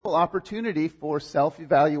wonderful opportunity for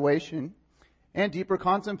self-evaluation and deeper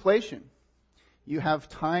contemplation. You have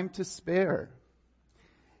time to spare.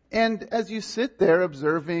 And as you sit there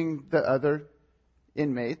observing the other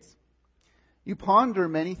inmates, you ponder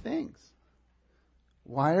many things.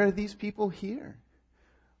 Why are these people here?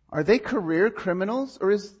 Are they career criminals,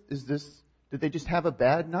 or did they just have a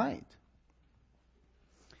bad night?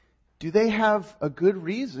 Do they have a good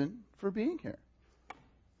reason for being here?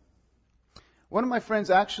 One of my friends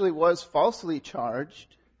actually was falsely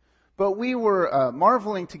charged, but we were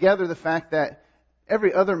marveling together the fact that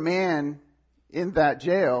every other man in that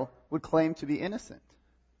jail would claim to be innocent.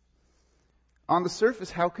 On the surface,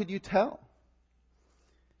 how could you tell?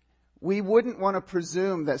 We wouldn't want to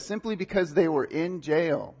presume that simply because they were in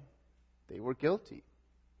jail, they were guilty.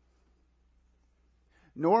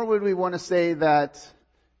 Nor would we want to say that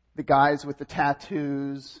the guys with the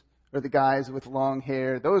tattoos or the guys with long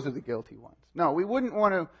hair, those are the guilty ones. No, we wouldn't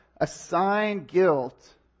want to assign guilt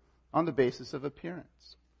on the basis of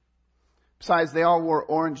appearance. Besides, they all wore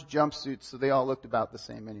orange jumpsuits, so they all looked about the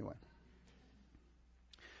same anyway.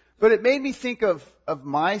 But it made me think of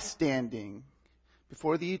my standing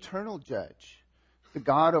before the eternal judge, the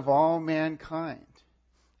God of all mankind.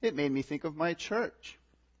 It made me think of my church.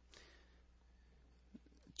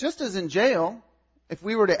 Just as in jail, if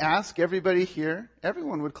we were to ask everybody here,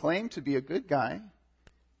 everyone would claim to be a good guy.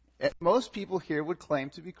 Most people here would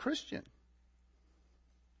claim to be Christian.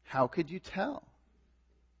 How could you tell?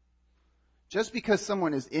 Just because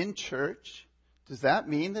someone is in church, does that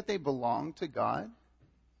mean that they belong to God?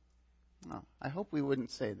 No, I hope we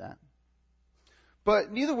wouldn't say that.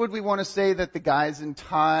 But neither would we want to say that the guys in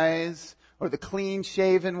ties or the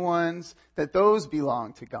clean-shaven ones, that those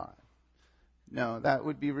belong to God. No, that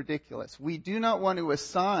would be ridiculous. We do not want to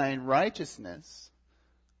assign righteousness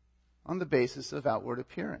on the basis of outward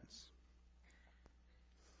appearance.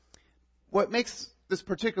 What makes this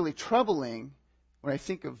particularly troubling when I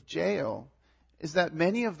think of jail is that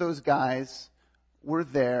many of those guys were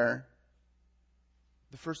there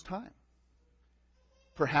the first time.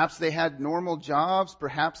 Perhaps they had normal jobs.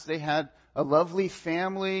 Perhaps they had a lovely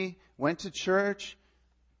family, went to church,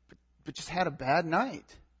 but just had a bad night.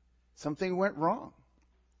 Something went wrong.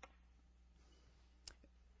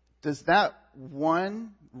 Does that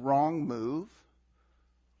one wrong move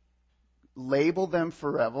label them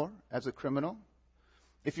forever as a criminal?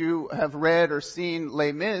 If you have read or seen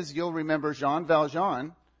Les Mis, you'll remember Jean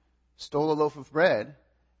Valjean stole a loaf of bread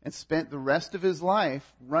and spent the rest of his life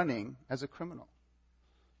running as a criminal.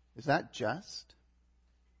 Is that just?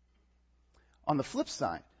 On the flip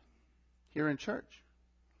side, here in church,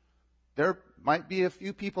 there might be a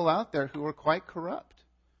few people out there who are quite corrupt.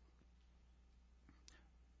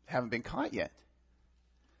 Haven't been caught yet.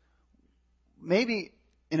 Maybe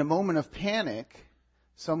in a moment of panic,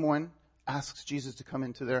 someone asks Jesus to come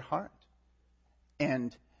into their heart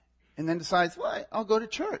and then decides, well, I'll go to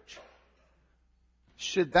church.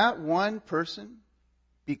 Should that one person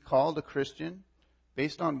be called a Christian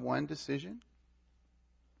based on one decision?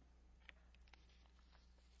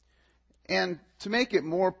 And to make it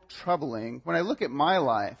more troubling, when I look at my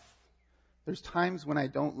life, there's times when I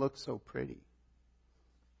don't look so pretty.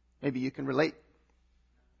 Maybe you can relate.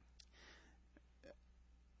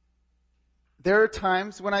 There are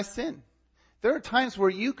times when I sin. There are times where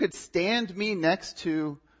you could stand me next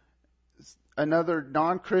to another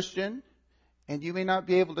non-Christian, and you may not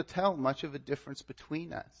be able to tell much of a difference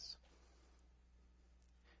between us.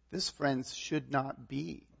 This, friends, should not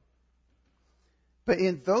be. But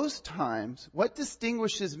in those times, what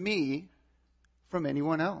distinguishes me from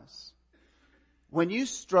anyone else? When you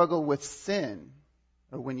struggle with sin,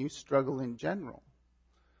 or when you struggle in general,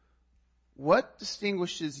 what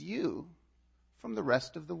distinguishes you from the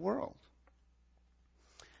rest of the world?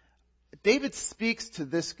 David speaks to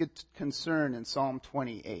this concern in Psalm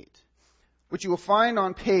 28, which you will find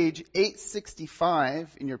on page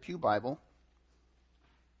 865 in your pew Bible.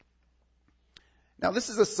 Now, this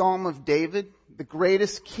is a psalm of David, the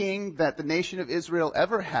greatest king that the nation of Israel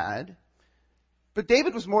ever had. But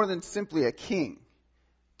David was more than simply a king.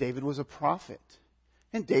 David was a prophet,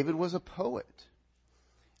 and David was a poet.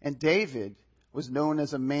 And David was known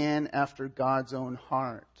as a man after God's own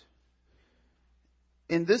heart.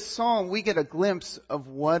 In this psalm, we get a glimpse of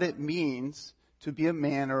what it means to be a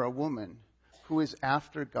man or a woman who is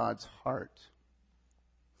after God's heart.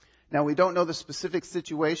 Now, we don't know the specific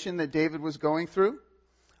situation that David was going through.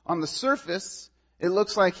 On the surface, it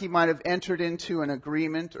looks like he might have entered into an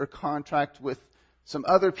agreement or contract with some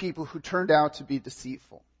other people who turned out to be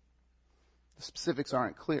deceitful. The specifics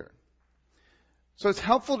aren't clear. So it's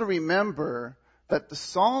helpful to remember that the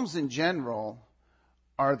Psalms in general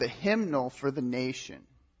are the hymnal for the nation.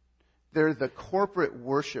 They're the corporate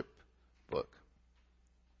worship book.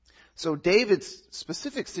 So David's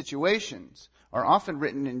specific situations are often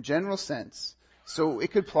written in general sense, so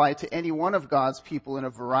it could apply to any one of God's people in a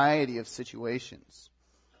variety of situations.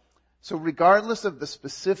 So regardless of the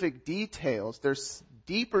specific details, there's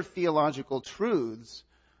deeper theological truths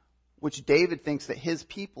which David thinks that his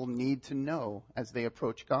people need to know as they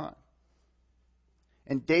approach God.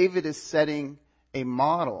 And David is setting a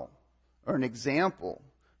model or an example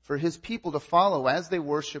for his people to follow as they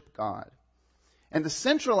worship God. And the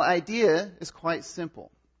central idea is quite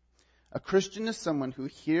simple. A Christian is someone who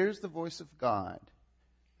hears the voice of God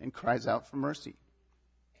and cries out for mercy.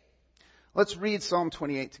 Let's read Psalm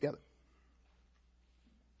 28 together.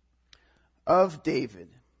 Of David,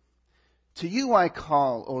 to you I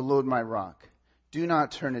call, O Lord my rock. Do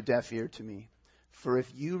not turn a deaf ear to me. For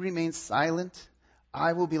if you remain silent,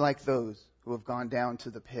 I will be like those who have gone down to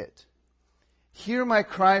the pit. Hear my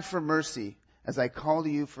cry for mercy as I call to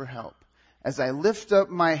you for help, as I lift up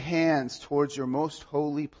my hands towards your most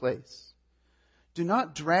holy place. Do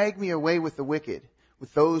not drag me away with the wicked,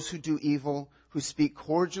 with those who do evil, who speak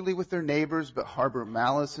cordially with their neighbors but harbor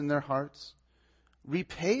malice in their hearts.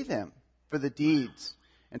 Repay them for the deeds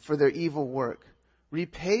and for their evil work.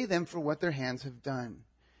 Repay them for what their hands have done,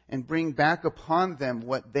 and bring back upon them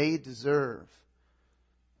what they deserve.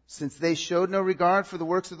 Since they showed no regard for the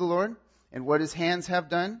works of the Lord and what his hands have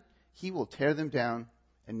done, he will tear them down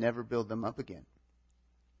and never build them up again.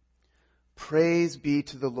 Praise be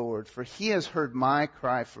to the Lord, for he has heard my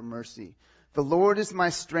cry for mercy. The Lord is my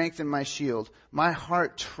strength and my shield. My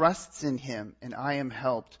heart trusts in him, and I am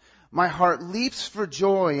helped. My heart leaps for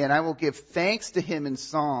joy, and I will give thanks to him in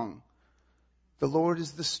song. The Lord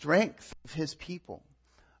is the strength of his people,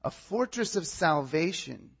 a fortress of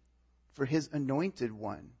salvation for his anointed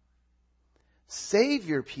one. Save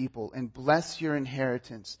your people and bless your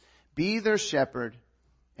inheritance. Be their shepherd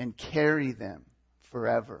and carry them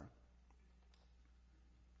forever.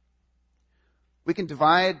 We can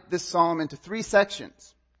divide this psalm into 3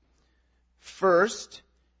 sections. First,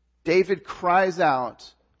 David cries out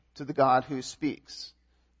to the God who speaks.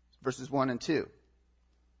 Verses 1 and 2.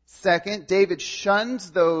 Second, David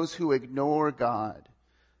shuns those who ignore God.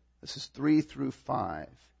 This is 3 through 5.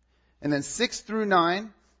 And then 6 through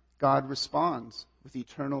 9, God responds with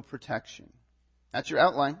eternal protection. That's your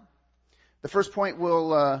outline. The first point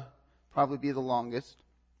will probably be the longest.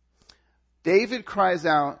 David cries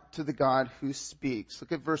out to the God who speaks.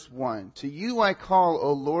 Look at verse 1. To you I call,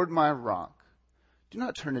 O Lord my rock. Do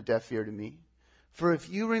not turn a deaf ear to me. For if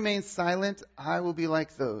you remain silent, I will be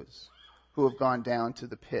like those who have gone down to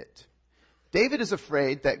the pit. David is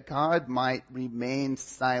afraid that God might remain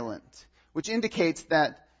silent, which indicates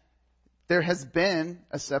that there has been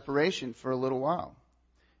a separation for a little while.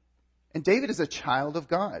 And David is a child of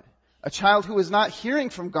God, a child who is not hearing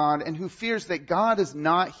from God and who fears that God is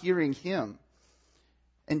not hearing him.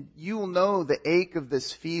 And you will know the ache of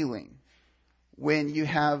this feeling when you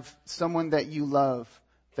have someone that you love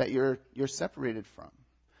that you're separated from.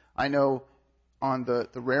 I know on the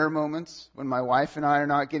rare moments when my wife and I are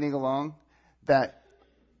not getting along, that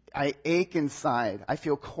I ache inside. I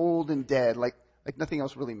feel cold and dead, like nothing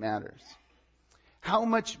else really matters. How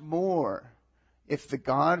much more if the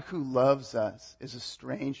God who loves us is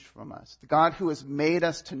estranged from us, the God who has made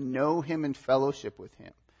us to know him and fellowship with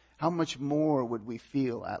him, how much more would we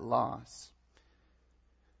feel at loss?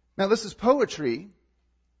 Now this is poetry,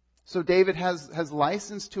 so David has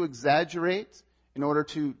license to exaggerate in order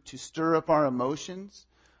to stir up our emotions.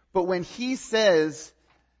 But when he says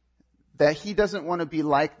that he doesn't want to be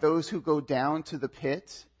like those who go down to the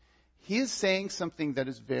pit, he is saying something that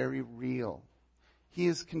is very real. He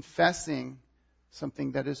is confessing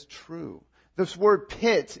something that is true. This word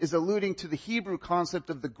pit is alluding to the Hebrew concept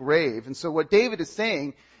of the grave. And so what David is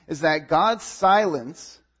saying is that God's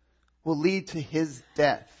silence will lead to his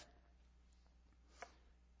death.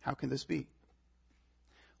 How can this be?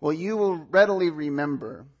 Well, you will readily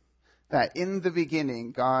remember that in the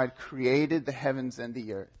beginning, God created the heavens and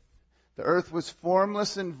the earth. The earth was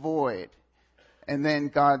formless and void. And then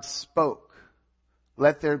God spoke,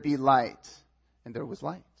 "Let there be light." And there was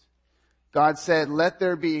light. God said, "Let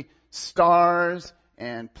there be stars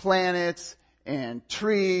and planets and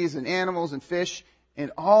trees and animals and fish."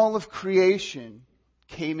 And all of creation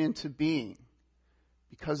came into being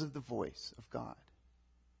because of the voice of God.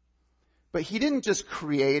 But he didn't just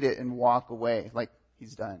create it and walk away like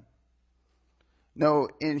he's done. No,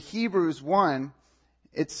 in Hebrews 1,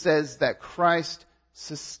 it says that Christ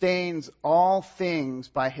sustains all things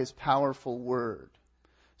by his powerful word.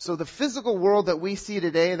 So the physical world that we see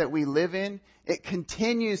today, that we live in, it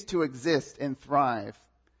continues to exist and thrive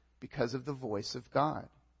because of the voice of God.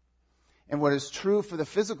 And what is true for the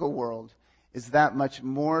physical world is that much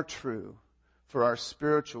more true for our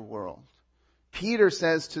spiritual world. Peter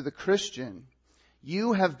says to the Christian,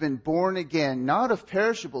 you have been born again, not of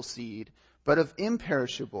perishable seed, but of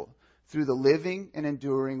imperishable, through the living and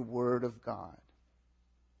enduring Word of God.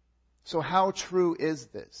 So how true is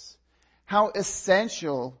this? How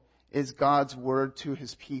essential is God's Word to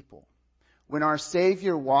His people? When our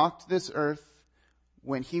Savior walked this earth,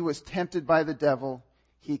 when He was tempted by the devil,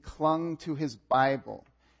 He clung to His Bible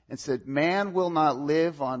and said, man will not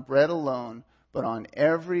live on bread alone, but on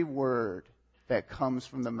every word that comes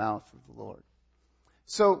from the mouth of the Lord.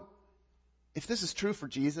 So, if this is true for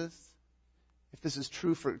Jesus, if this is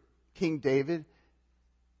true for King David,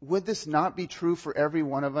 would this not be true for every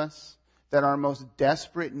one of us, that our most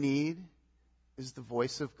desperate need is the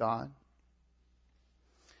voice of God?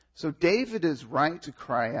 So David is right to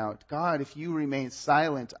cry out, God, if you remain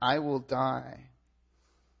silent, I will die.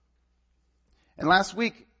 And last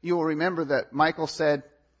week, you will remember that Michael said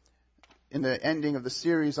in the ending of the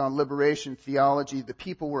series on liberation theology, the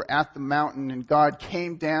people were at the mountain and God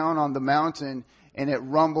came down on the mountain and it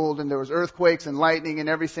rumbled and there was earthquakes and lightning and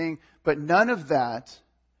everything, but none of that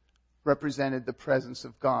represented the presence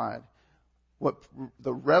of God. What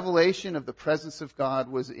the revelation of the presence of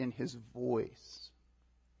God was in His voice.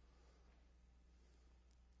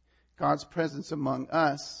 God's presence among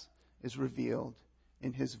us is revealed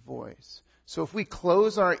in His voice. So if we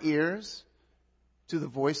close our ears to the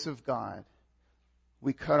voice of God,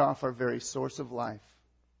 we cut off our very source of life.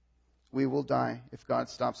 We will die if God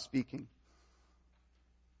stops speaking.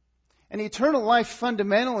 And eternal life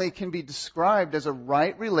fundamentally can be described as a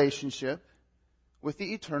right relationship with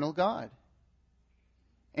the eternal God.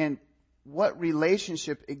 And what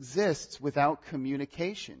relationship exists without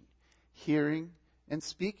communication, hearing and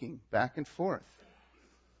speaking back and forth?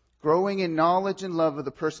 Growing in knowledge and love of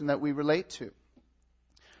the person that we relate to.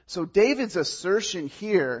 So David's assertion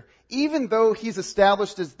here, even though he's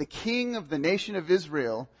established as the king of the nation of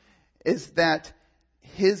Israel, is that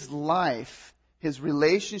his life, his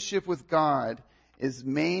relationship with God, is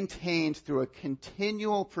maintained through a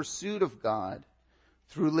continual pursuit of God,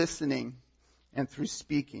 through listening and through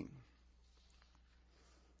speaking.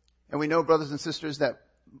 And we know, brothers and sisters, that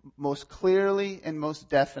most clearly and most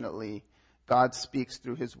definitely God speaks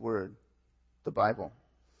through His Word, the Bible.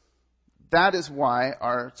 That is why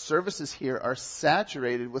our services here are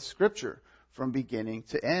saturated with Scripture from beginning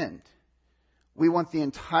to end. We want the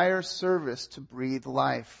entire service to breathe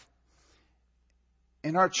life.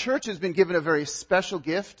 And our church has been given a very special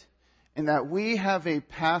gift in that we have a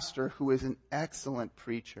pastor who is an excellent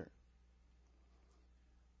preacher.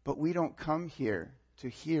 But we don't come here to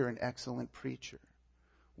hear an excellent preacher.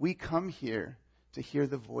 We come here to hear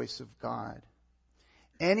the voice of God.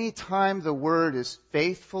 Anytime the word is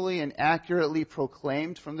faithfully and accurately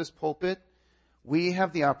proclaimed from this pulpit, we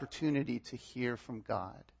have the opportunity to hear from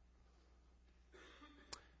God.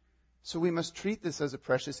 So we must treat this as a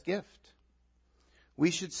precious gift. We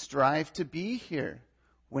should strive to be here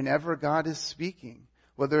whenever God is speaking,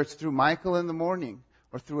 whether it's through Michael in the morning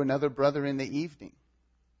or through another brother in the evening.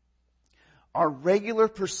 Our regular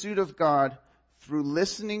pursuit of God through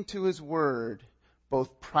listening to His Word,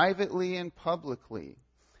 both privately and publicly,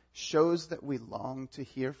 shows that we long to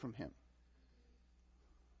hear from Him.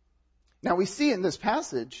 Now we see in this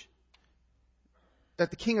passage that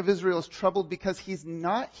the king of Israel is troubled because he's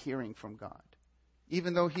not hearing from God,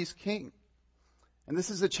 even though he's king. And this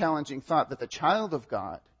is a challenging thought, that the child of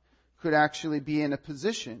God could actually be in a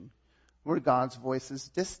position where God's voice is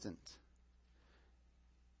distant.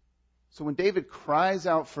 So when David cries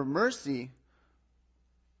out for mercy,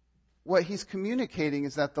 what he's communicating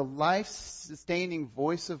is that the life-sustaining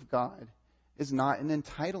voice of God is not an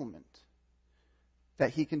entitlement that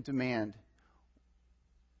he can demand.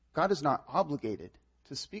 God is not obligated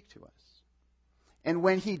to speak to us. And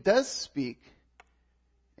when He does speak,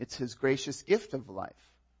 it's His gracious gift of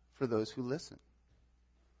life for those who listen.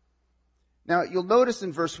 Now, you'll notice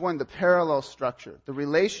in verse 1 the parallel structure, the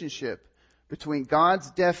relationship between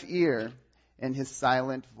God's deaf ear and His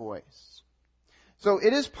silent voice. So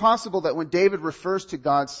it is possible that when David refers to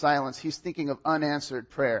God's silence, he's thinking of unanswered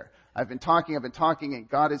prayer. I've been talking, and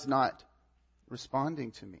God is not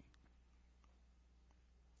responding to me.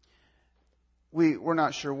 We're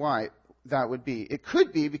not sure why that would be. It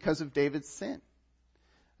could be because of David's sin.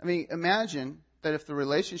 I mean, imagine that if the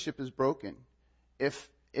relationship is broken, if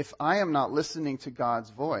I am not listening to God's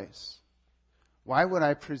voice, why would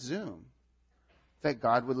I presume that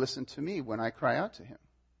God would listen to me when I cry out to Him?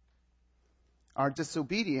 Our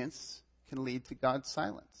disobedience can lead to God's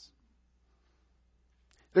silence.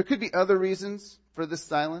 There could be other reasons for this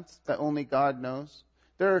silence that only God knows.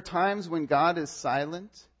 There are times when God is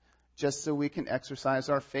silent just so we can exercise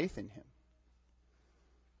our faith in Him.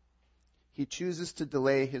 He chooses to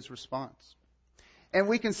delay His response. And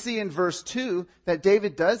we can see in verse 2 that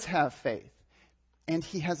David does have faith, and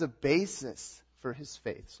he has a basis for his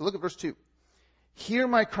faith. So look at verse 2. Hear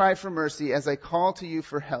my cry for mercy as I call to you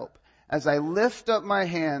for help, as I lift up my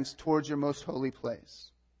hands towards your most holy place.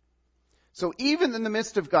 So even in the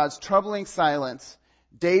midst of God's troubling silence,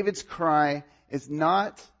 David's cry is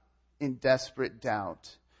not in desperate doubt,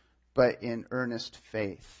 but in earnest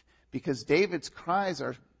faith. Because David's cries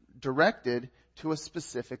are directed to a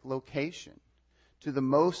specific location, to the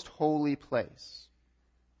most holy place.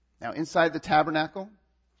 Now, inside the tabernacle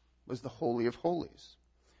was the Holy of Holies,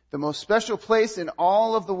 the most special place in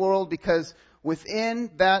all of the world, because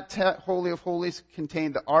within that Holy of Holies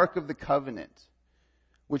contained the Ark of the Covenant,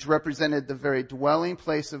 which represented the very dwelling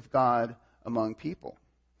place of God among people.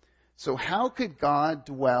 So how could God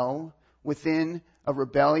dwell within a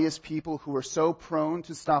rebellious people who were so prone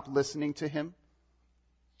to stop listening to Him?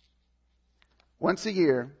 Once a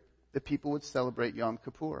year, the people would celebrate Yom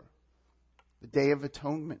Kippur, the Day of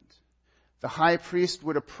Atonement. The high priest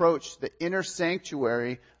would approach the inner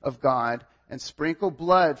sanctuary of God and sprinkle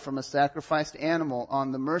blood from a sacrificed animal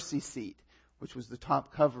on the mercy seat, which was the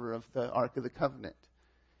top cover of the Ark of the Covenant.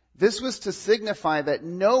 This was to signify that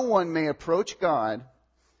no one may approach God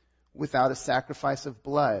without a sacrifice of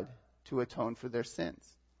blood to atone for their sins.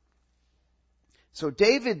 So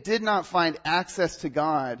David did not find access to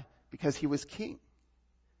God because he was king.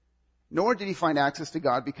 Nor did he find access to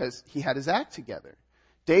God because he had his act together.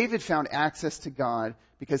 David found access to God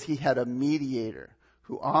because he had a mediator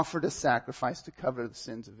who offered a sacrifice to cover the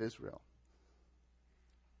sins of Israel.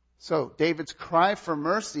 So David's cry for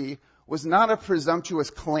mercy was not a presumptuous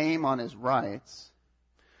claim on his rights,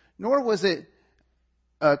 nor was it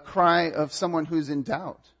a cry of someone who's in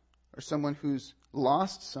doubt or someone who's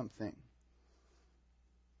lost something.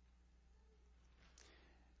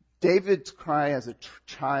 David's cry as a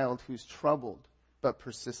child who's troubled but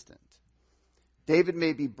persistent. David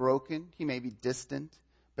may be broken, he may be distant,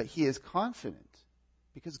 but he is confident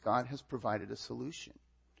because God has provided a solution.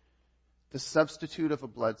 The substitute of a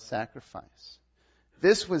blood sacrifice.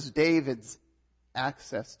 This was David's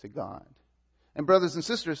access to God. And brothers and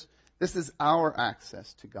sisters, this is our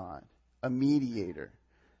access to God, a mediator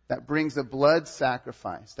that brings a blood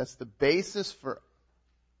sacrifice. That's the basis for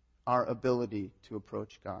our ability to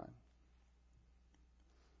approach God.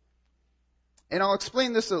 And I'll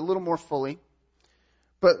explain this a little more fully,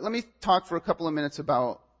 but let me talk for a couple of minutes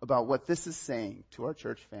about what this is saying to our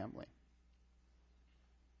church family.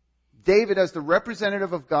 David, as the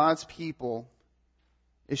representative of God's people,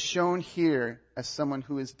 is shown here as someone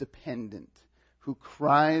who is dependent, who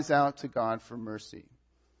cries out to God for mercy.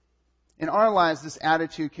 In our lives, this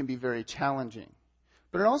attitude can be very challenging,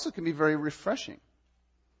 but it also can be very refreshing.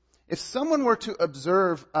 If someone were to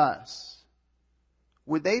observe us,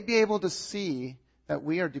 would they be able to see that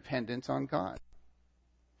we are dependent on God?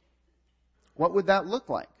 What would that look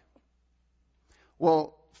like?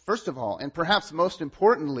 Well, first of all, and perhaps most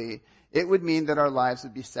importantly, it would mean that our lives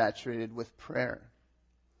would be saturated with prayer.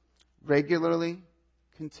 Regularly,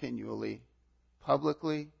 continually,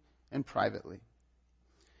 publicly, and privately.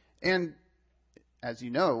 And as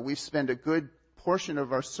you know, we spend a good portion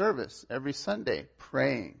of our service every Sunday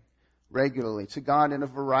praying regularly to God in a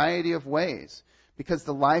variety of ways, because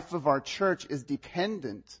the life of our church is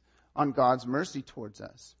dependent on God's mercy towards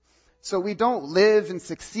us. So we don't live and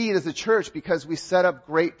succeed as a church because we set up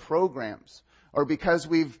great programs or because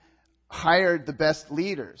we've hired the best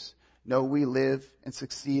leaders. No, we live and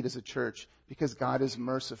succeed as a church because God is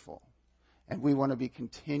merciful. And we want to be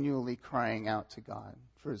continually crying out to God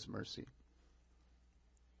for His mercy.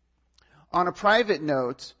 On a private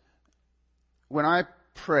note, when I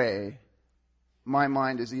pray, my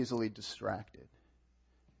mind is easily distracted,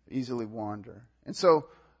 easily wander. And so,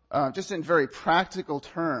 just in very practical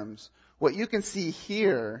terms, what you can see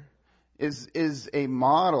here is a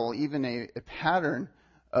model, even a pattern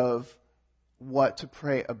of what to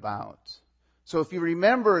pray about. So if you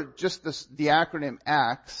remember just the acronym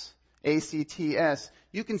ACTS, A-C-T-S,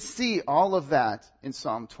 you can see all of that in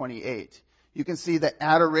Psalm 28. You can see the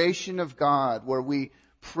adoration of God, where we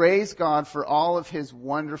praise God for all of His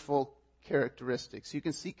wonderful characteristics. You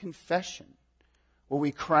can see confession, where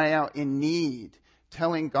we cry out in need,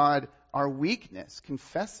 telling God our weakness,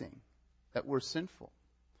 confessing that we're sinful.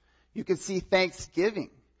 You can see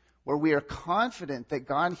thanksgiving, where we are confident that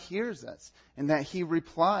God hears us and that He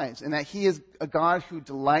replies and that He is a God who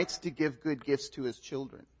delights to give good gifts to His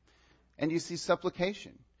children. And you see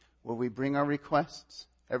supplication, where we bring our requests,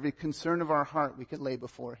 every concern of our heart we can lay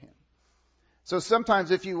before Him. So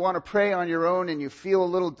sometimes if you want to pray on your own and you feel a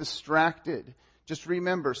little distracted, just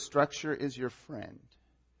remember, structure is your friend.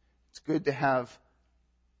 It's good to have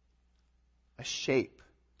a shape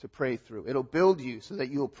to pray through. It'll build you so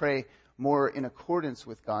that you'll pray more in accordance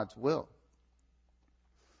with God's will.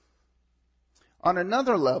 On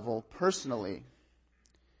another level, personally,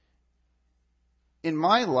 in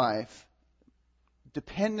my life,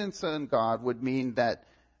 dependence on God would mean that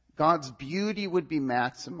God's beauty would be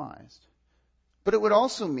maximized. But it would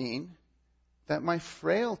also mean that my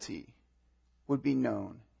frailty would be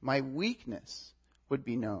known. My weakness would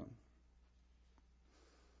be known.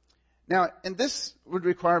 Now, and this would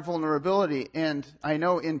require vulnerability, and I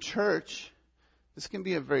know in church, this can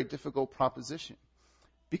be a very difficult proposition.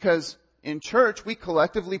 Because in church, we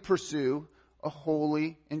collectively pursue a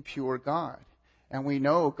holy and pure God. And we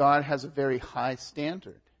know God has a very high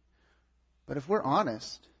standard. But if we're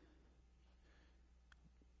honest,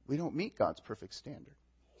 we don't meet God's perfect standard.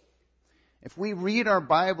 If we read our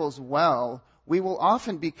Bibles well, we will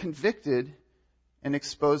often be convicted and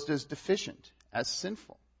exposed as deficient, as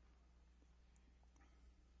sinful.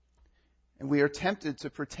 And we are tempted to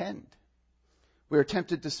pretend. We are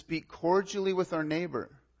tempted to speak cordially with our neighbor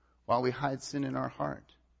while we hide sin in our heart.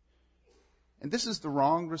 And this is the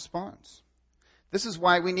wrong response. This is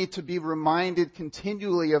why we need to be reminded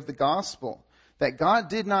continually of the gospel, that God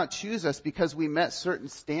did not choose us because we met certain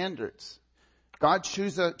standards. God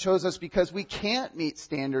chose us because we can't meet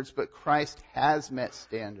standards, but Christ has met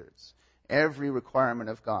standards, every requirement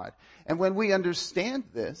of God. And when we understand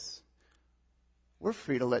this, we're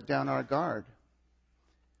free to let down our guard.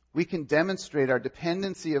 We can demonstrate our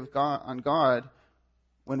dependency on God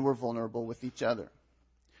when we're vulnerable with each other,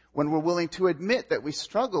 when we're willing to admit that we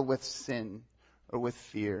struggle with sin or with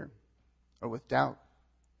fear or with doubt.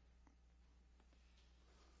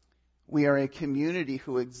 We are a community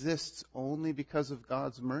who exists only because of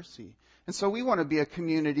God's mercy. And so we want to be a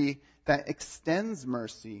community that extends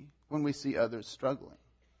mercy when we see others struggling.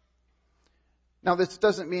 Now, this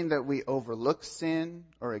doesn't mean that we overlook sin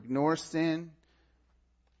or ignore sin,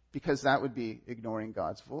 because that would be ignoring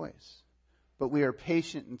God's voice. But we are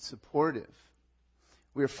patient and supportive.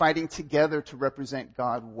 We are fighting together to represent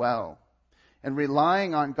God well. And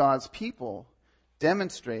relying on God's people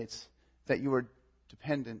demonstrates that you are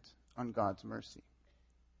dependent on God's mercy.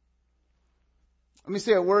 Let me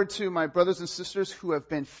say a word to my brothers and sisters who have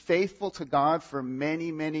been faithful to God for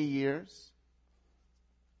many, many years.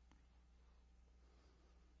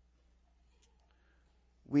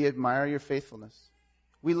 We admire your faithfulness.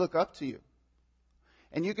 We look up to you.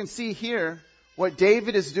 And you can see here what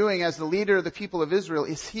David is doing as the leader of the people of Israel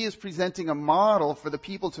is he is presenting a model for the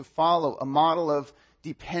people to follow, a model of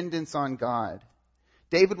dependence on God.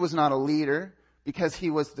 David was not a leader because he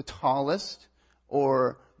was the tallest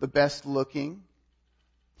or the best looking.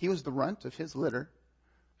 He was the runt of his litter.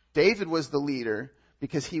 David was the leader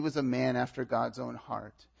because he was a man after God's own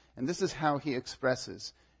heart. And this is how he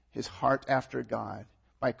expresses his heart after God,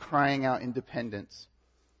 by crying out in dependence.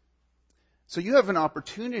 So you have an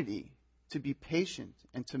opportunity to be patient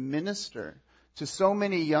and to minister to so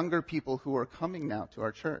many younger people who are coming now to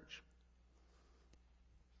our church.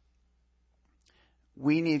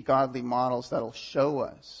 We need godly models that will show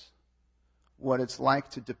us what it's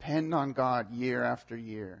like to depend on God year after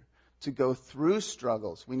year, to go through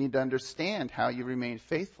struggles. We need to understand how you remain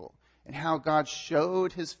faithful and how God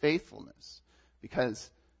showed His faithfulness, because,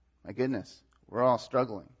 my goodness, we're all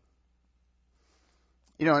struggling.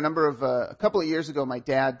 You know, a couple of years ago, my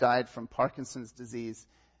dad died from Parkinson's disease,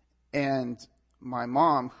 and my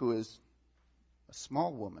mom, who is a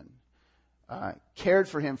small woman, cared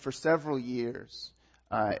for him for several years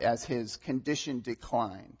as his condition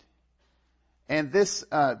declined. And this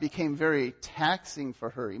became very taxing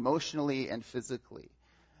for her emotionally and physically.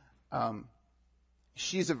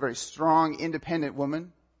 She's a very strong, independent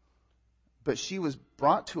woman, but she was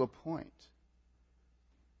brought to a point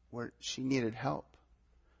where she needed help.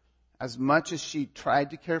 As much as she tried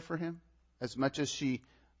to care for him, as much as she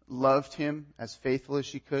loved him as faithful as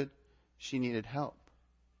she could, she needed help.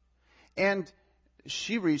 And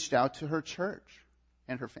she reached out to her church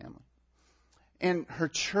and her family. And her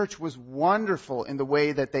church was wonderful in the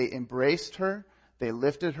way that they embraced her, they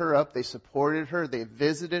lifted her up, they supported her, they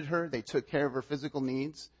visited her, they took care of her physical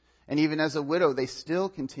needs. And even as a widow, they still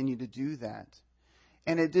continue to do that.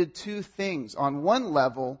 And it did two things. On one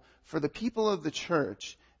level, for the people of the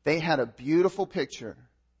church, they had a beautiful picture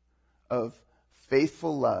of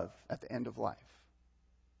faithful love at the end of life.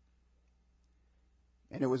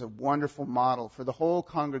 And it was a wonderful model for the whole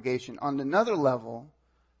congregation. On another level,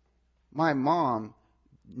 my mom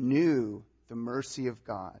knew the mercy of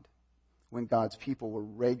God when God's people were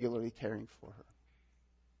regularly caring for her.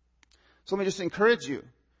 So let me just encourage you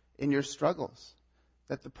in your struggles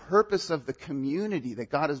that the purpose of the community that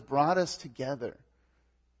God has brought us together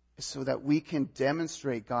is so that we can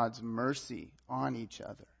demonstrate God's mercy on each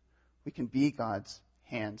other. We can be God's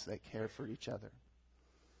hands that care for each other.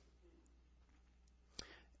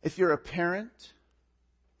 If you're a parent,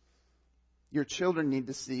 your children need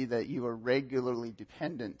to see that you are regularly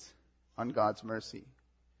dependent on God's mercy.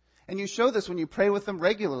 And you show this when you pray with them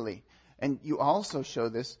regularly. And you also show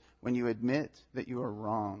this when you admit that you are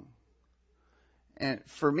wrong. And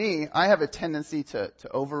for me, I have a tendency to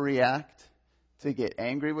overreact, to get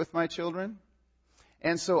angry with my children.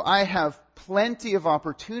 And so I have plenty of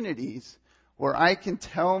opportunities where I can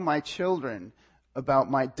tell my children about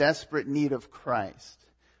my desperate need of Christ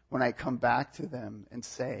when I come back to them and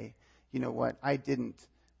say, you know what, I didn't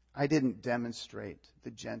demonstrate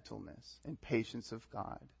the gentleness and patience of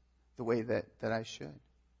God the way that I should.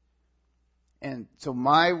 And so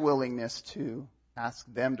my willingness to ask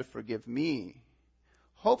them to forgive me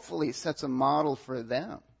hopefully sets a model for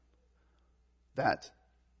them that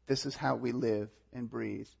this is how we live and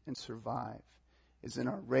breathe and survive, is in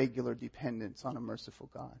our regular dependence on a merciful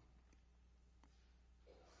God.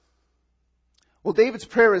 Well, David's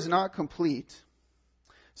prayer is not complete.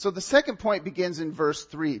 So the second point begins in verse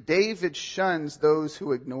 3. David shuns those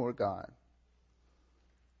who ignore God.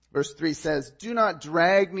 Verse 3 says, "Do not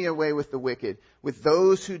drag me away with the wicked, with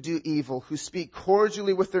those who do evil, who speak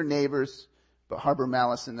cordially with their neighbors, but harbor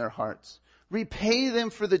malice in their hearts. Repay them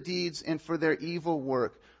for the deeds and for their evil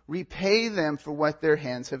work. Repay them for what their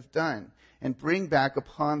hands have done, and bring back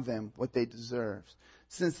upon them what they deserve.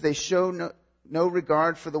 Since they show no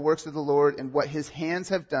regard for the works of the Lord and what his hands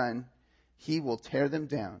have done, he will tear them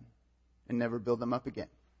down and never build them up again."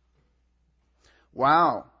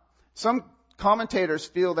 Wow. Some commentators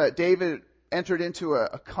feel that David entered into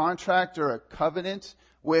a contract or a covenant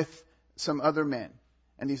with some other men.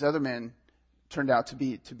 And these other men turned out to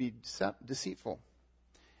be deceitful.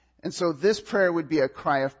 And so this prayer would be a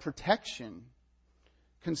cry of protection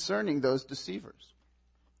concerning those deceivers.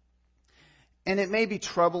 And it may be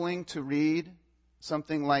troubling to read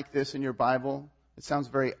something like this in your Bible. It sounds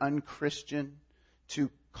very unchristian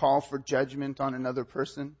to call for judgment on another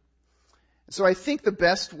person. So I think the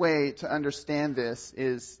best way to understand this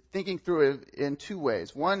is thinking through it in two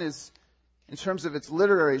ways. One is in terms of its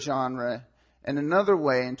literary genre, and another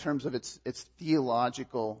way in terms of its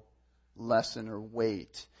theological lesson or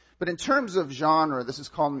weight. But in terms of genre, this is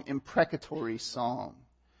called an imprecatory psalm.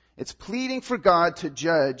 It's pleading for God to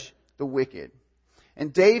judge the wicked.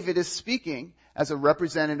 And David is speaking as a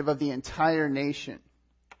representative of the entire nation,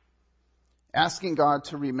 asking God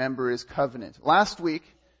to remember his covenant. Last week,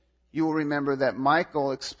 you will remember that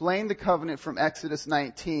Michael explained the covenant from Exodus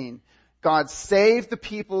 19. God saved the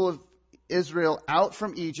people of Israel out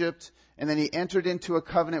from Egypt, and then he entered into a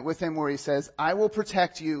covenant with him where he says, "I will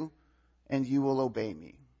protect you and you will obey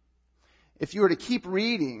me." If you were to keep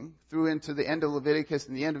reading through into the end of Leviticus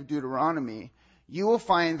and the end of Deuteronomy, you will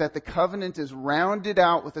find that the covenant is rounded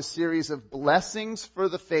out with a series of blessings for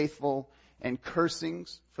the faithful and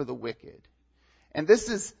cursings for the wicked. And this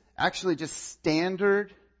is actually just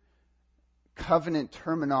standard covenant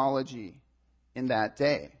terminology in that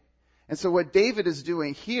day. And so what David is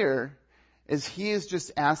doing here is he is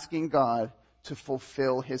just asking God to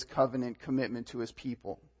fulfill his covenant commitment to his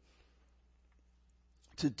people,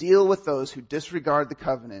 to deal with those who disregard the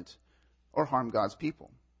covenant or harm God's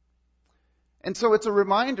people. And so it's a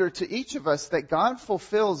reminder to each of us that God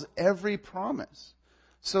fulfills every promise.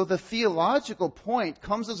 So the theological point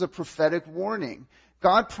comes as a prophetic warning.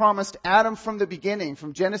 God promised Adam from the beginning,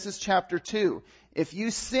 from Genesis chapter 2, if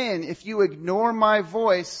you sin, if you ignore my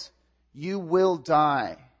voice, you will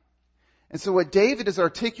die. And so what David is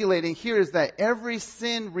articulating here is that every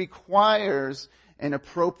sin requires an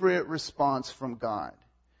appropriate response from God.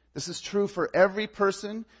 This is true for every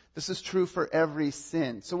person. This is true for every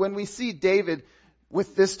sin. So when we see David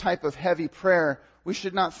with this type of heavy prayer, we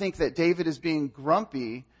should not think that David is being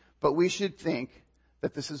grumpy, but we should think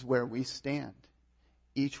that this is where we stand.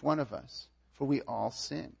 Each one of us, for we all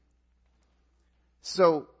sin.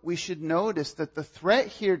 So we should notice that the threat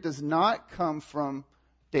here does not come from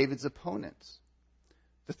David's opponents.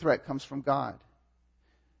 The threat comes from God.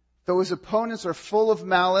 Though his opponents are full of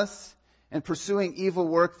malice and pursuing evil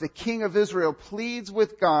work, the king of Israel pleads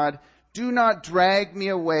with God, "Do not drag me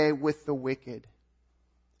away with the wicked."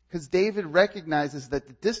 Because David recognizes that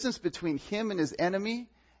the distance between him and his enemy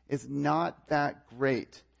is not that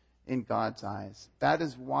great in God's eyes. That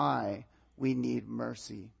is why we need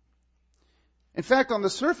mercy. In fact, on the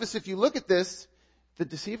surface, if you look at this, the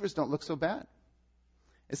deceivers don't look so bad.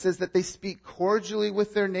 It says that they speak cordially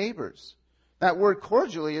with their neighbors. That word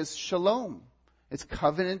cordially is shalom. It's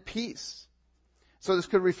covenant peace. So this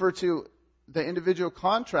could refer to the individual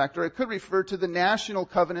contract, or it could refer to the national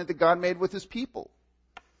covenant that God made with his people.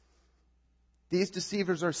 These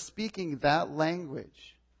deceivers are speaking that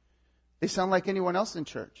language. They sound like anyone else in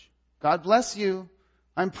church. God bless you.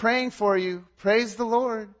 I'm praying for you. Praise the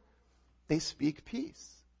Lord. They speak peace.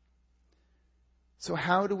 So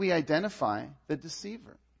how do we identify the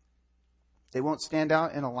deceiver? They won't stand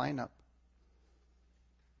out in a lineup.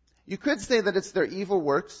 You could say that it's their evil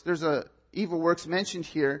works. There's a evil works mentioned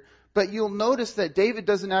here, but you'll notice that David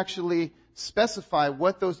doesn't actually specify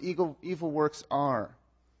what those evil works are.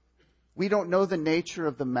 We don't know the nature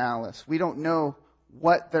of the malice. We don't know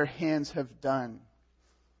what their hands have done.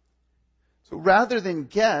 So rather than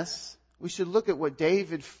guess, we should look at what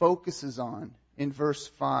David focuses on in verse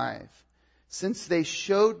 5. Since they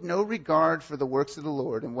showed no regard for the works of the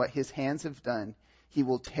Lord and what his hands have done, he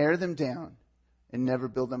will tear them down and never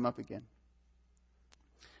build them up again.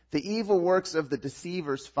 The evil works of the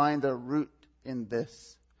deceivers find their root in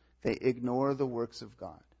this. They ignore the works of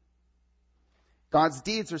God. God's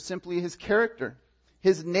deeds are simply his character,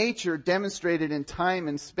 his nature demonstrated in time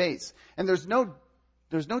and space. And there's no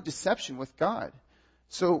deception with God.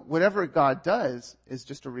 So whatever God does is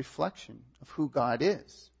just a reflection of who God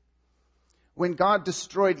is. When God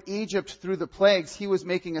destroyed Egypt through the plagues, he was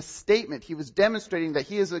making a statement. He was demonstrating that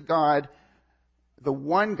he is a God, the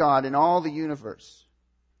one God in all the universe,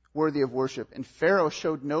 worthy of worship. And Pharaoh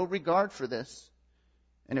showed no regard for this,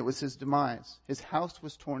 and it was his demise. His house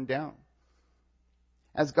was torn down.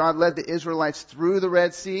 As God led the Israelites through the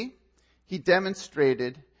Red Sea, he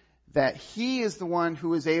demonstrated that he is the one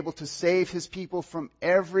who is able to save his people from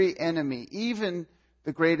every enemy, even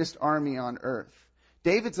the greatest army on earth.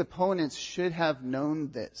 David's opponents should have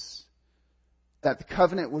known this, that the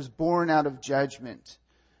covenant was born out of judgment,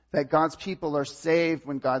 that God's people are saved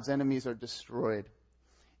when God's enemies are destroyed.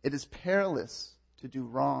 It is perilous to do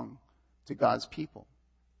wrong to God's people.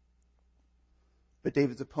 But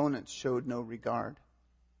David's opponents showed no regard.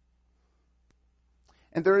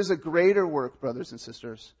 And there is a greater work, brothers and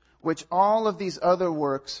sisters, which all of these other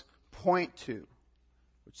works point to,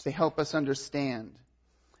 which they help us understand.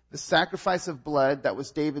 The sacrifice of blood that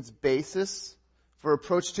was David's basis for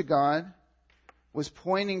approach to God was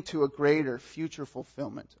pointing to a greater future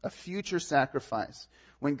fulfillment, a future sacrifice,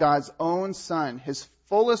 when God's own Son, his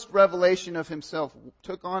fullest revelation of himself,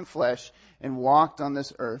 took on flesh and walked on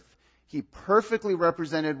this earth. He perfectly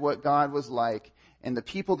represented what God was like, and the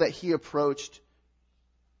people that he approached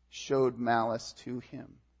showed malice to him.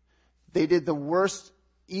 They did the worst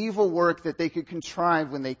evil work that they could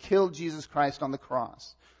contrive when they killed Jesus Christ on the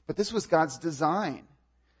cross. But this was God's design,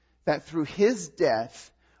 that through his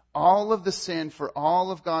death, all of the sin for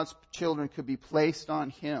all of God's children could be placed on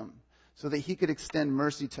him so that he could extend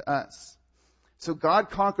mercy to us. So God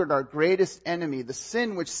conquered our greatest enemy, the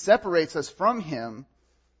sin which separates us from him,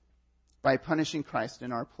 by punishing Christ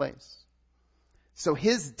in our place. So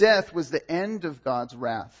his death was the end of God's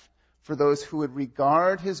wrath for those who would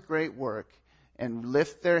regard his great work and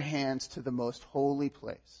lift their hands to the most holy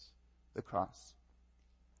place, the cross.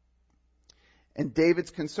 And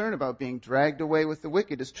David's concern about being dragged away with the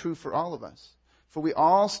wicked is true for all of us. For we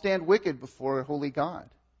all stand wicked before a holy God.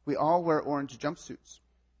 We all wear orange jumpsuits.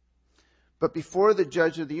 But before the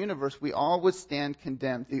judge of the universe, we all would stand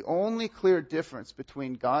condemned. The only clear difference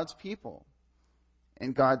between God's people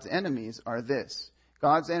and God's enemies are this.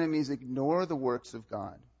 God's enemies ignore the works of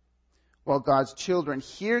God, while God's children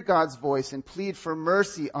hear God's voice and plead for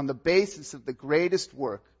mercy on the basis of the greatest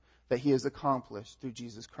work that he has accomplished through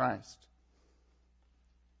Jesus Christ.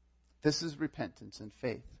 This is repentance and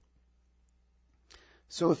faith.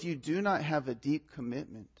 So if you do not have a deep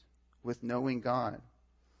commitment with knowing God,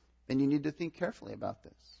 then you need to think carefully about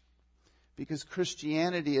this. Because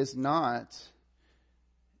Christianity is not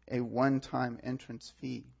a one-time entrance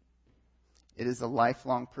fee. It is a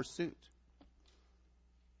lifelong pursuit.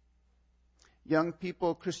 Young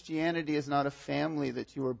people, Christianity is not a family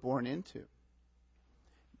that you were born into.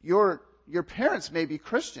 Your parents may be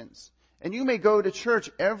Christians, and you may go to church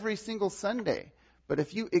every single Sunday, but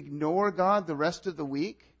if you ignore God the rest of the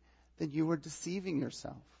week, then you are deceiving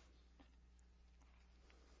yourself.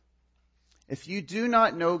 If you do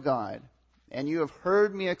not know God, and you have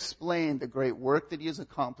heard me explain the great work that he has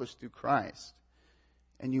accomplished through Christ,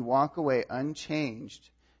 and you walk away unchanged,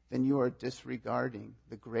 then you are disregarding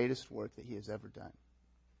the greatest work that he has ever done.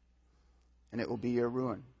 And it will be your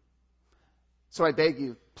ruin. So I beg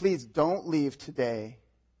you, please don't leave today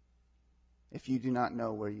if you do not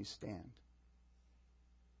know where you stand.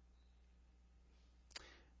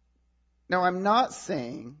 Now, I'm not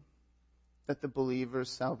saying that the believer's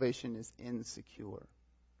salvation is insecure.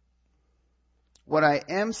 What I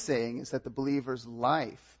am saying is that the believer's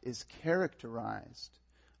life is characterized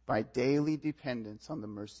by daily dependence on the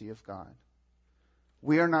mercy of God.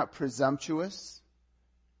 We are not presumptuous,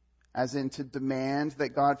 as in to demand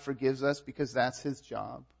that God forgives us because that's his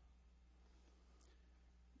job.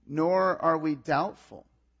 Nor are we doubtful,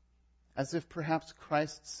 as if perhaps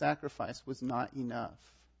Christ's sacrifice was not enough.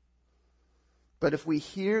 But if we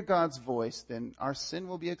hear God's voice, then our sin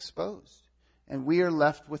will be exposed, and we are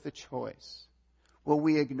left with a choice. Will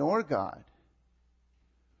we ignore God,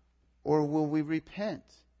 or will we repent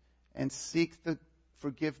and seek the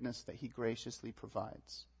forgiveness that he graciously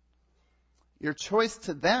provides? Your choice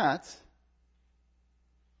to that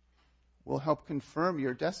will help confirm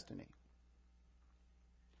your destiny.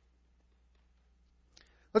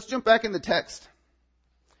 Let's jump back in the text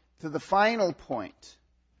to the final point,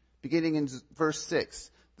 beginning in verse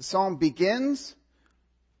 6. The psalm begins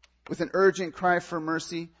with an urgent cry for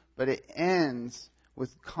mercy, but it ends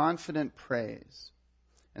with confident praise.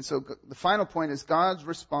 And so the final point is God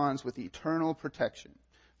responds with eternal protection.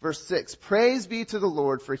 Verse 6, praise be to the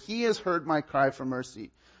Lord, for he has heard my cry for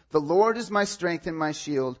mercy. The Lord is my strength and my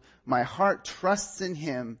shield. My heart trusts in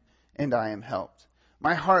him, and I am helped.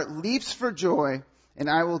 My heart leaps for joy, and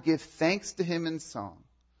I will give thanks to him in song.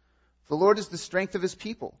 The Lord is the strength of his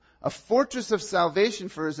people, a fortress of salvation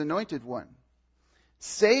for his anointed one.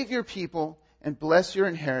 Save your people and bless your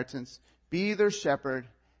inheritance. Be their shepherd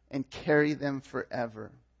and carry them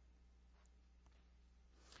forever.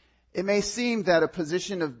 It may seem that a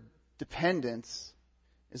position of dependence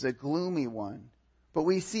is a gloomy one, but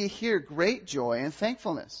we see here great joy and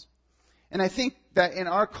thankfulness. And I think that in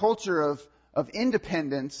our culture of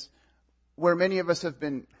independence, where many of us have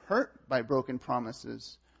been hurt by broken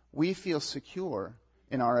promises, we feel secure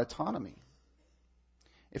in our autonomy.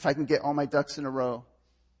 If I can get all my ducks in a row,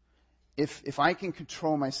 if I can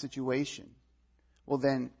control my situation, well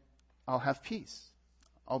then I'll have peace.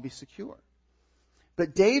 I'll be secure.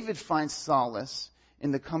 But David finds solace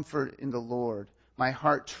in the comfort in the Lord. My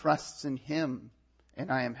heart trusts in him, and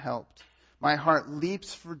I am helped. My heart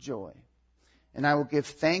leaps for joy, and I will give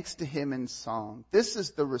thanks to him in song. This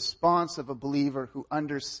is the response of a believer who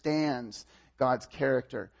understands God's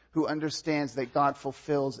character, who understands that God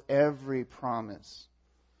fulfills every promise.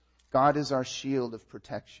 God is our shield of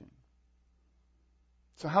protection.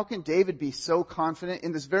 So how can David be so confident?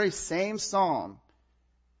 In this very same psalm,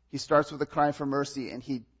 he starts with a cry for mercy, and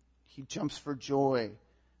he jumps for joy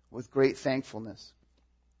with great thankfulness.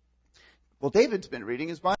 Well, David's been reading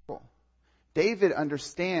his Bible. David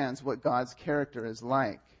understands what God's character is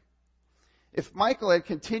like. If Michael had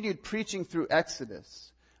continued preaching through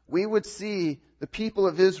Exodus, we would see the people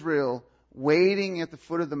of Israel waiting at the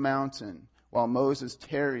foot of the mountain while Moses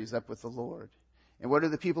tarries up with the Lord. And what do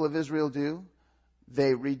the people of Israel do?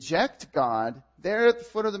 They reject God there at the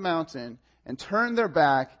foot of the mountain and turn their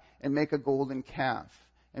back and make a golden calf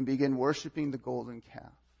and begin worshiping the golden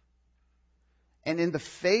calf. And in the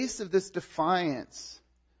face of this defiance,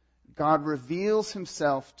 God reveals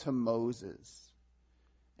himself to Moses.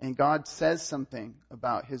 And God says something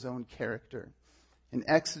about his own character. In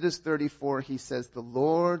Exodus 34, he says, the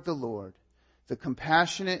Lord, the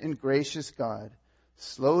compassionate and gracious God,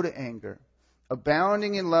 slow to anger,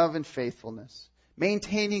 abounding in love and faithfulness,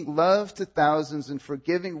 maintaining love to thousands and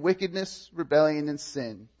forgiving wickedness, rebellion, and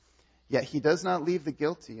sin. Yet he does not leave the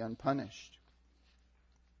guilty unpunished.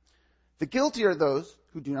 The guilty are those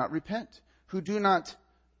who do not repent, who do not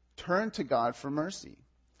turn to God for mercy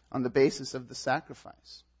on the basis of the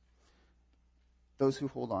sacrifice. Those who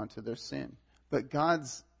hold on to their sin. But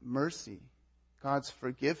God's mercy, God's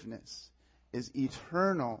forgiveness is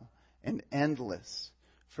eternal and endless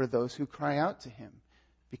for those who cry out to him.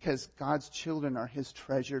 Because God's children are his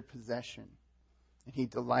treasured possession. And he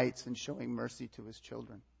delights in showing mercy to his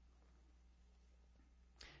children.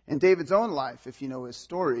 In David's own life, if you know his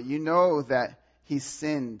story, you know that he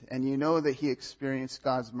sinned. And you know that he experienced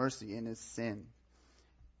God's mercy in his sin.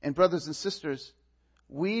 And brothers and sisters,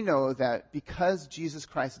 we know that because Jesus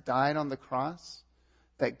Christ died on the cross,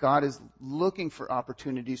 that God is looking for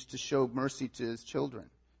opportunities to show mercy to his children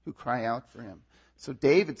who cry out for him. So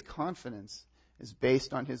David's confidence is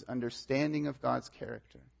based on his understanding of God's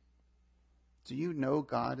character. Do you know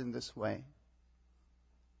God in this way?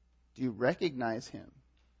 Do you recognize him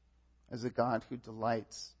as a God who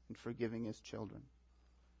delights in forgiving his children.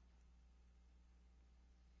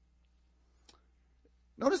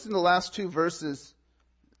 Notice in the last two verses,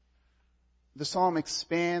 the psalm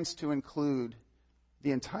expands to include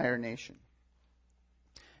the entire nation.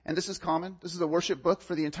 And this is common. This is a worship book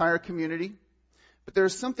for the entire community. But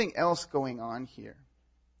there's something else going on here.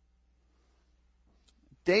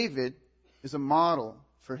 David is a model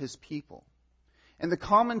for his people. And the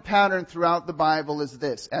common pattern throughout the Bible is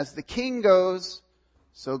this: as the king goes,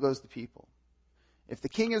 so goes the people. If the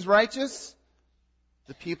king is righteous,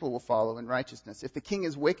 the people will follow in righteousness. If the king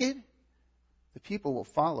is wicked, the people will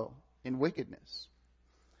follow in wickedness.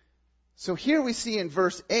 So here we see in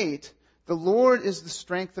verse 8, the Lord is the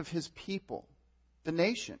strength of his people, the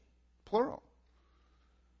nation, plural.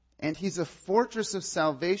 And he's a fortress of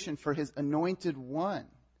salvation for his anointed one,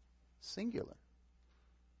 singular.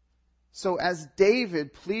 So as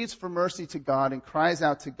David pleads for mercy to God and cries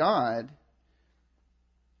out to God,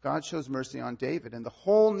 God shows mercy on David, and the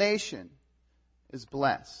whole nation is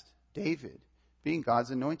blessed. David being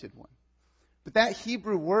God's anointed one. But that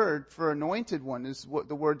Hebrew word for anointed one is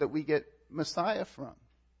the word that we get Messiah from.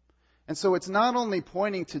 And so it's not only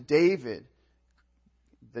pointing to David,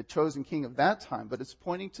 the chosen king of that time, but it's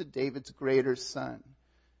pointing to David's greater son,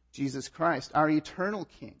 Jesus Christ, our eternal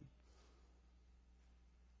king.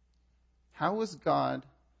 How was God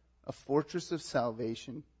a fortress of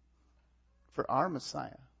salvation for our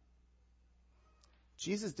Messiah?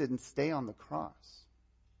 Jesus didn't stay on the cross.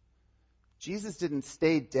 Jesus didn't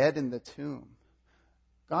stay dead in the tomb.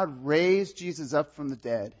 God raised Jesus up from the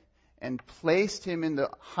dead and placed him in the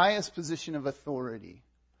highest position of authority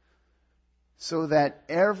so that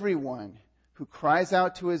everyone who cries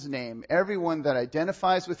out to his name, everyone that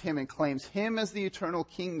identifies with him and claims him as the eternal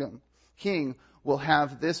king will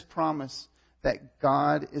have this promise that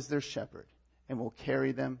God is their shepherd and will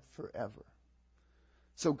carry them forever.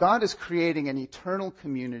 So God is creating an eternal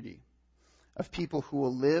community of people who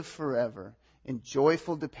will live forever in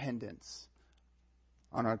joyful dependence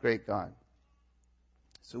on our great God.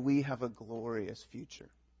 So we have a glorious future.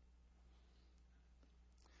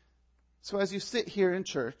 So as you sit here in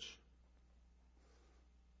church,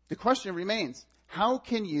 the question remains, how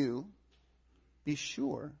can you be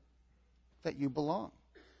sure that you belong?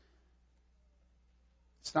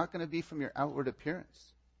 It's not going to be from your outward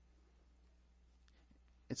appearance.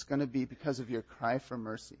 It's going to be because of your cry for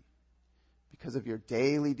mercy, because of your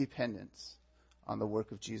daily dependence on the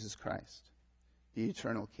work of Jesus Christ, the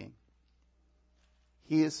eternal King.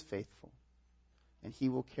 He is faithful, and he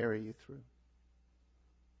will carry you through.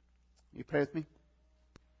 You pray with me?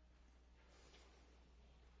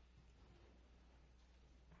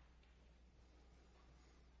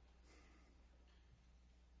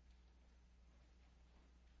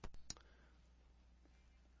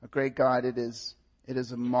 Our great God, it is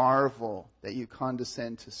a marvel that you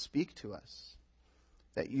condescend to speak to us,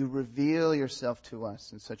 that you reveal yourself to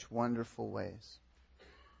us in such wonderful ways.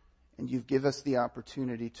 And you give us the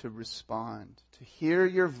opportunity to respond, to hear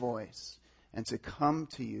your voice, and to come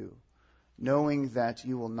to you, knowing that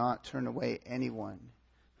you will not turn away anyone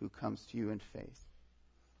who comes to you in faith.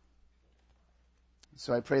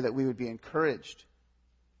 So I pray that we would be encouraged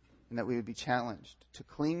and that we would be challenged to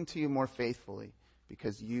cling to you more faithfully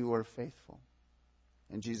because you are faithful.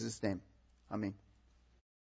 In Jesus' name, amen.